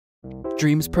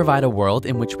Dreams provide a world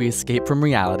in which we escape from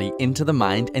reality into the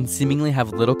mind and seemingly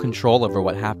have little control over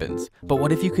what happens. But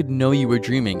what if you could know you were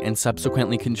dreaming and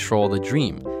subsequently control the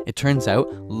dream? It turns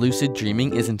out lucid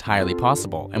dreaming is entirely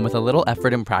possible, and with a little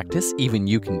effort and practice, even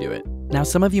you can do it. Now,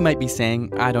 some of you might be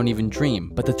saying, I don't even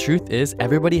dream, but the truth is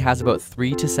everybody has about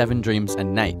 3 to 7 dreams a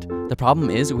night. The problem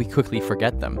is we quickly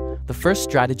forget them. The first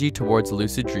strategy towards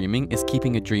lucid dreaming is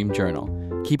keeping a dream journal.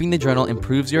 Keeping the journal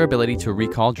improves your ability to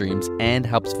recall dreams and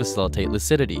helps facilitate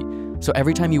lucidity. So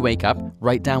every time you wake up,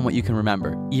 write down what you can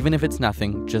remember, even if it's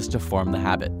nothing, just to form the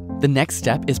habit. The next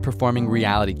step is performing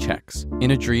reality checks.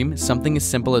 In a dream, something as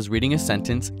simple as reading a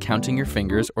sentence, counting your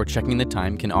fingers, or checking the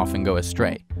time can often go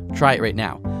astray. Try it right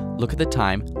now. Look at the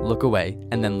time, look away,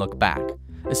 and then look back.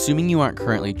 Assuming you aren't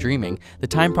currently dreaming, the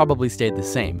time probably stayed the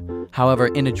same. However,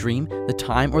 in a dream, the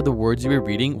time or the words you were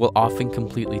reading will often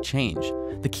completely change.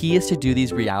 The key is to do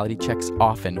these reality checks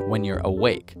often when you're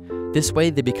awake. This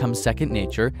way they become second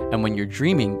nature, and when you're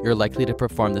dreaming, you're likely to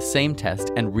perform the same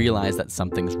test and realize that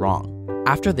something's wrong.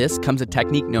 After this comes a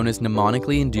technique known as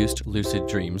mnemonically induced lucid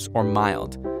dreams, or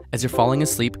MILD. As you're falling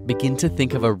asleep, begin to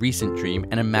think of a recent dream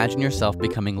and imagine yourself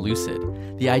becoming lucid.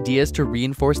 The idea is to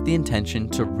reinforce the intention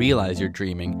to realize you're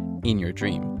dreaming in your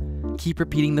dream. Keep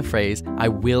repeating the phrase, I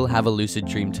will have a lucid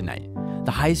dream tonight.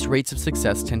 The highest rates of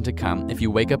success tend to come if you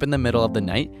wake up in the middle of the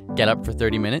night, get up for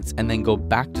 30 minutes, and then go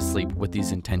back to sleep with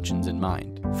these intentions in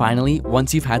mind. Finally,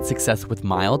 once you've had success with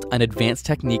MILD, an advanced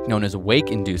technique known as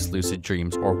wake-induced lucid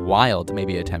dreams, or WILD, may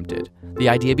be attempted. The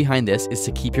idea behind this is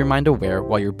to keep your mind aware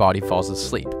while your body falls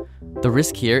asleep. The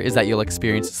risk here is that you'll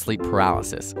experience sleep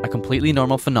paralysis, a completely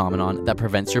normal phenomenon that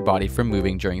prevents your body from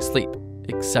moving during sleep.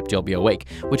 Except you'll be awake,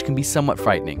 which can be somewhat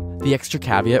frightening. The extra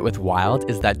caveat with WILD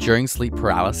is that during sleep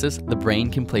paralysis, the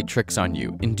brain can play tricks on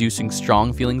you, inducing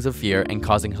strong feelings of fear and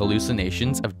causing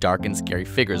hallucinations of dark and scary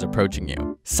figures approaching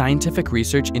you. Scientific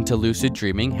research into lucid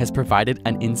dreaming has provided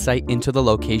an insight into the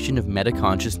location of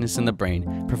metaconsciousness in the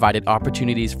brain, provided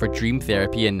opportunities for dream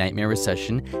therapy and nightmare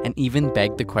recession, and even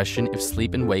begged the question if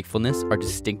sleep and wakefulness are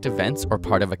distinct events or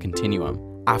part of a continuum.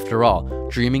 After all,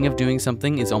 dreaming of doing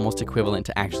something is almost equivalent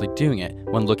to actually doing it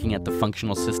when looking at the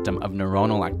functional system of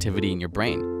neuronal activity in your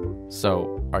brain.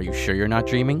 So, are you sure you're not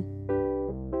dreaming?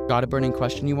 Got a burning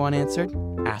question you want answered?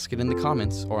 Ask it in the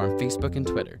comments or on Facebook and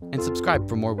Twitter, and subscribe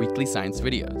for more weekly science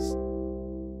videos.